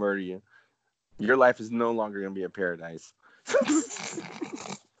straight up murder you. Your life is no longer gonna be a paradise.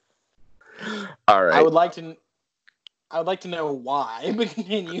 All right. I would like to know why, but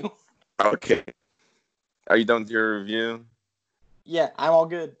continue. Okay. Are you done with your review? Yeah, I'm all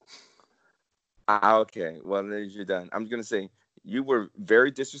good. Okay. Well, then you're done. I'm going to say you were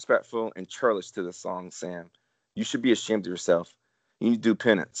very disrespectful and churlish to the song, Sam. You should be ashamed of yourself. You need to do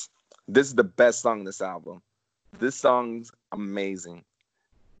penance. This is the best song in this album. This song's amazing.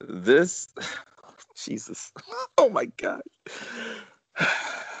 Jesus. Oh, my God.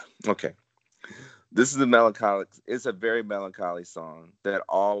 Okay. This is it's a very melancholy song that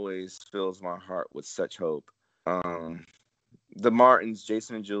always fills my heart with such hope. The Martins,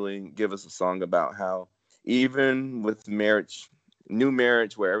 Jason and Julie, give us a song about how even with new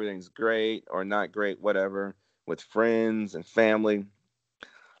marriage where everything's great or not great, whatever, with friends and family,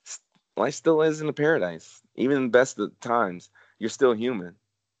 life still isn't a paradise. Even in the best of times, you're still human.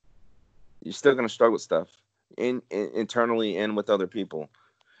 You're still going to struggle with stuff internally and with other people.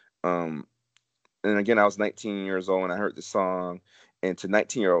 And again, I was 19 years old when I heard the song. And to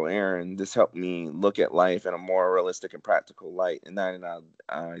 19-year-old Aaron, this helped me look at life in a more realistic and practical light, and not in an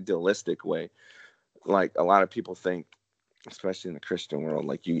idealistic way. Like a lot of people think, especially in the Christian world,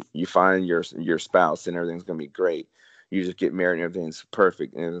 like you find your spouse and everything's gonna be great. You just get married and everything's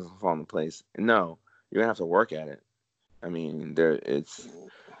perfect and everything's fall into place. And no, you're gonna have to work at it. I mean, there's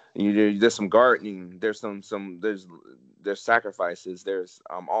some gardening, there's sacrifices, there's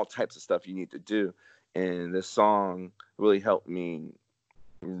all types of stuff you need to do. And this song really helped me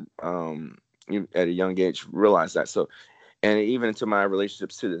at a young age realize that. So And even into my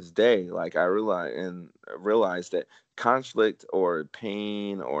relationships to this day, like I realize that conflict or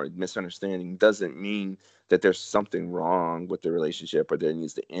pain or misunderstanding doesn't mean that there's something wrong with the relationship or that it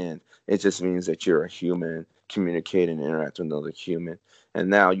needs to end. It just means that you're a human communicating and interacting with another human. And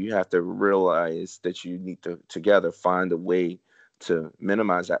now you have to realize that you need to together find a way to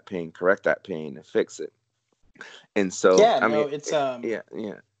minimize that pain, correct that pain, and fix it. And so, Yeah, I no, mean, it's yeah,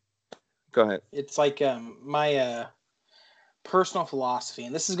 yeah. Go ahead. it's like my personal philosophy,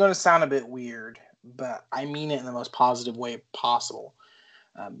 and this is going to sound a bit weird, but I mean it in the most positive way possible.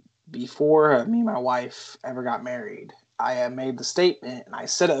 Um, Before me and my wife ever got married, I made the statement, and I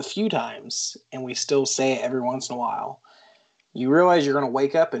said it a few times, and we still say it every once in a while. You realize you're going to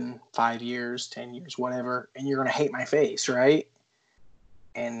wake up in 5 years, 10 years, whatever, and you're going to hate my face, right?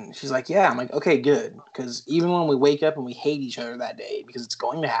 And she's like, yeah. I'm like, okay, good. Because even when we wake up and we hate each other that day, because it's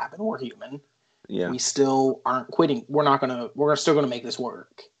going to happen, we're human, Yeah, we still aren't quitting. We're still going to make this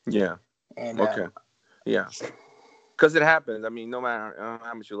work. yeah. And Okay. Yeah. Because it happens. I mean, no matter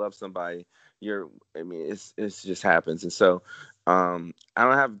how much you love somebody, I mean, it just happens. And so, I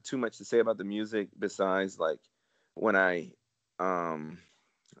don't have too much to say about the music besides like when um,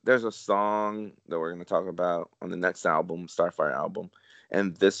 there's a song that we're going to talk about on the next album, Starfire album,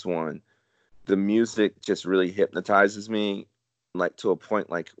 and this one, the music just really hypnotizes me, like to a point,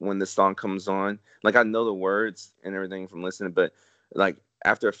 like when this song comes on, like I know the words and everything from listening, but like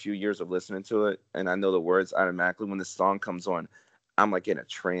after a few years of listening to it and I know the words automatically, when the song comes on, I'm like in a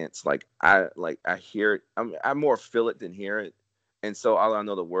trance. I hear it. I more feel it than hear it. And so all I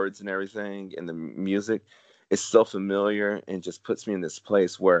know the words and everything and the music is so familiar and just puts me in this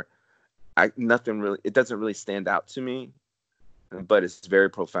place where it doesn't really stand out to me, but it's very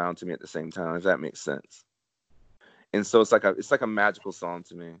profound to me at the same time, if that makes sense. And so it's like a magical song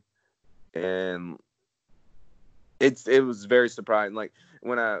to me. And it was very surprising. Like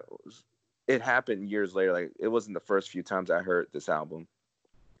when it happened years later. Like it wasn't the first few times I heard this album.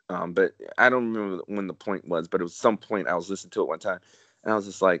 But I don't remember when the point was, but it was some point I was listening to it one time, and I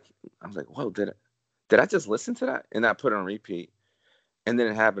was like, whoa, did I just listen to that? And I put it on repeat, and then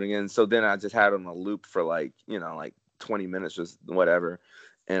it happened again. So then I just had it on a loop for like 20 minutes, just whatever,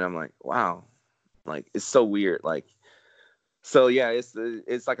 and I'm like, wow, like it's so weird, like. So yeah,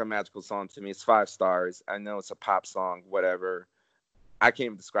 it's like a magical song to me. It's 5 stars. I know it's a pop song, whatever. I can't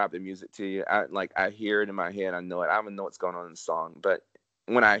even describe the music to you. I hear it in my head. I know it. I don't even know what's going on in the song, but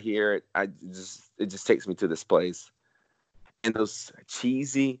when I hear it, it just takes me to this place. And those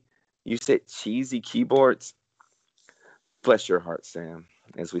you said cheesy keyboards. Bless your heart, Sam,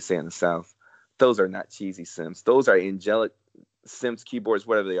 as we say in the South. Those are not cheesy Sims. Those are angelic Sims keyboards,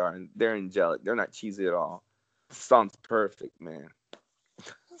 whatever they are. And they're angelic. They're not cheesy at all. Sounds perfect, man.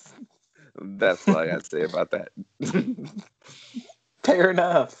 That's all I gotta say about that. fair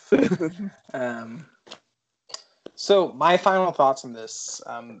enough. Um, so my final thoughts on this.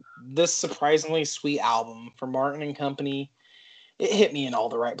 This surprisingly sweet album from Martin and Company. It hit me in all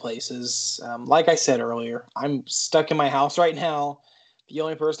the right places. Like I said earlier, I'm stuck in my house right now. The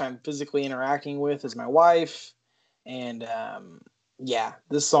only person I'm physically interacting with is my wife, and yeah,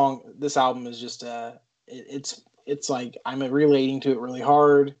 this album is just it's like I'm relating to it really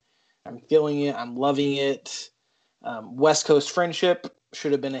hard. I'm feeling it. I'm loving it. West Coast Friendship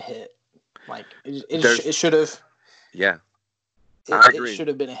should have been a hit. Like it should have. Yeah, I It agree. should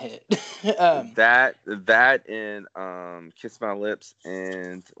have been a hit. That and Kiss My Lips,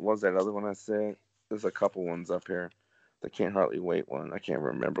 and what was that other one I said? There's a couple ones up here. The Can't Hardly Wait one. I can't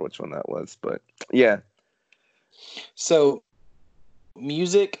remember which one that was, but yeah. So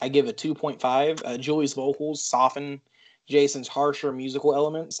music, I give a 2.5. Julie's vocals soften Jason's harsher musical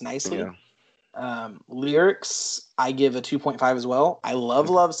elements nicely. Yeah. Lyrics, I give a 2.5 as well. I love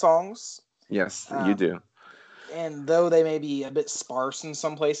Okay. love songs. Yes, you Um, do. and though they may be a bit sparse in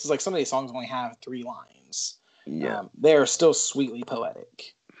some places, like some of these songs only have 3 lines, Yeah. they are still sweetly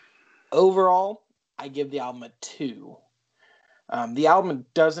poetic. Overall, I give the album a 2. The album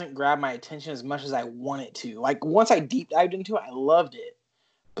doesn't grab my attention as much as I want it to. Like once I deep dived into it, I loved it.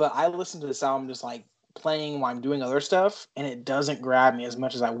 But I listen to this album just like playing while I'm doing other stuff, and it doesn't grab me as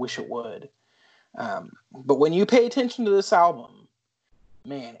much as I wish it would. But when you pay attention to this album,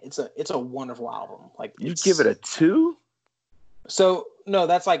 man, it's a wonderful album. Like You give it a 2? so no,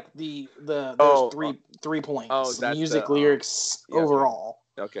 that's like there's Oh, three points: that's music, the lyrics, yeah, okay. overall.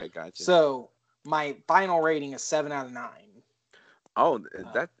 Okay, gotcha. So my final rating is 7 out of 9. Oh,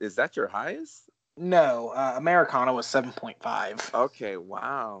 is that your highest? No, Americana was 7.5. Okay,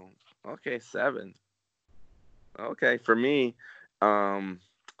 wow. Okay, 7. Okay, for me, um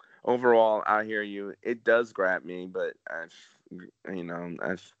overall, I hear you. It does grab me, but I've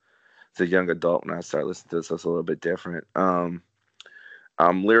as a young adult when I started listening to this, it's a little bit different.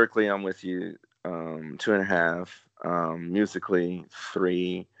 Lyrically, I'm with you. 2.5. Musically,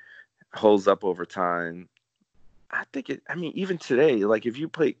 3. Holds up over time. I think it. I mean, even today, like if you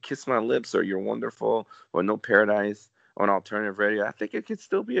play "Kiss My Lips" or "You're Wonderful" or "No Paradise" on alternative radio, I think it could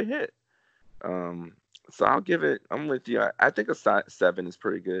still be a hit. So I'll give it. I'm with you. I think a 7 is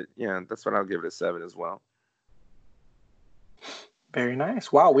pretty good. Yeah, that's what I'll give it, a 7 as well. Very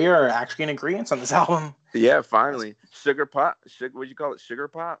nice. Wow, we are actually in agreement on this album. Yeah, finally. Sugar pop. What'd you call it? Sugar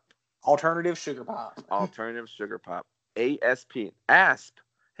pop? Alternative sugar pop. Alternative sugar pop. ASP. ASP.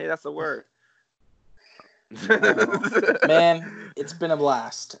 Hey, that's a word. Man, it's been a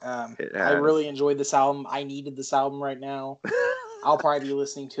blast. I really enjoyed this album. I needed this album right now. I'll probably be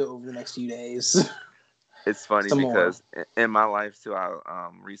listening to it over the next few days. It's funny because in my life too, I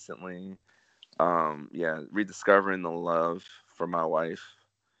recently, rediscovering the love for my wife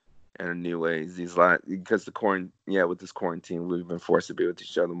in new ways. Because with this quarantine, we've been forced to be with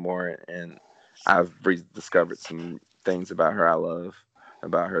each other more, and I've rediscovered some things about her I love,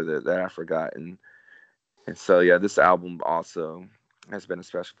 about her that I've forgotten. And so, yeah, this album also has been a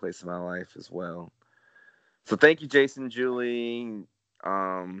special place in my life as well. So thank you, Jason, Julie,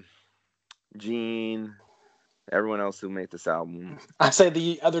 Gene, everyone else who made this album. I say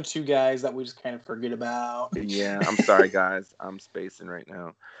the other two guys that we just kind of forget about. Yeah, I'm sorry, guys. I'm spacing right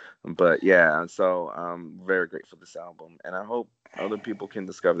now. But yeah, so I'm very grateful for this album. And I hope other people can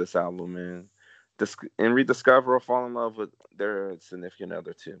discover this album and rediscover or fall in love with their significant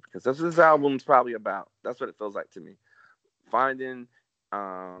other too, because that's what this album's probably about. That's what it feels like to me, finding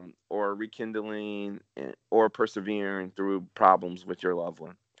or rekindling or persevering through problems with your loved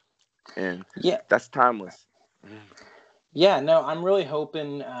one, and that's timeless. Yeah, no, I'm really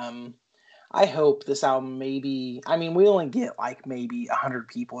hoping. I hope this album we only get like maybe 100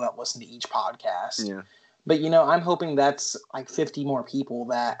 people that listen to each podcast. Yeah. But, I'm hoping that's like 50 more people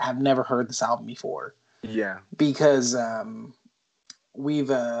that have never heard this album before. Yeah. Because I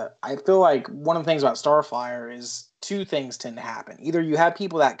feel like one of the things about Starflyer is two things tend to happen. Either you have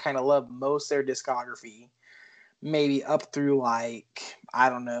people that kind of love most their discography, maybe up through like, I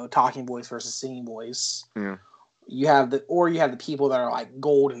don't know, Talking Boys versus Singing Boys. Yeah. You have the people that are like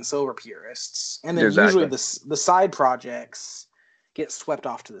gold and silver purists. And then usually the side projects get swept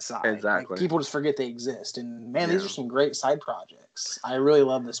off to the side. Exactly. Like, people just forget they exist. And man, these are some great side projects. I really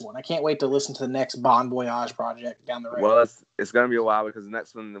love this one. I can't wait to listen to the next Bon Voyage project down the road. Well, it's going to be a while because the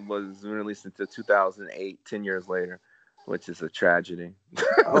next one was released into 2008, 10 years later, which is a tragedy.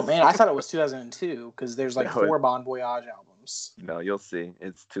 Oh man, I thought it was 2002 because there's like 4 Bon Voyage albums. No, you'll see.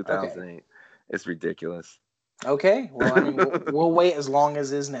 It's 2008. Okay. It's ridiculous. Okay. Well, I mean, we'll wait as long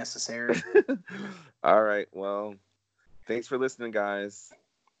as is necessary. All right. Well, thanks for listening, guys.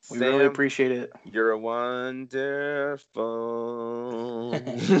 We really appreciate it. You're wonderful.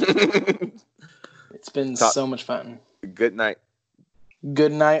 It's been so much fun. Good night.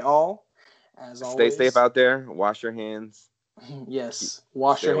 Good night, all. As always. Stay safe out there. Wash your hands. Yes.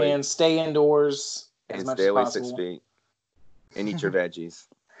 Wash your hands. Stay indoors as much as possible. Stay away 6 feet. And eat your veggies.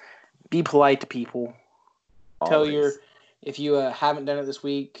 Be polite to people. Always. If you haven't done it this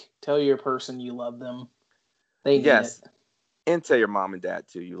week, tell your person you love them. They need it. And tell your mom and dad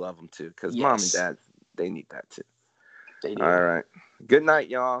too you love them too, because mom and dad, they need that too. They do. All right. Good night,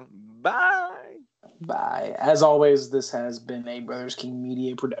 y'all. Bye. Bye. As always, this has been a Brothers King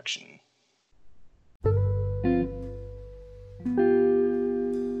Media production.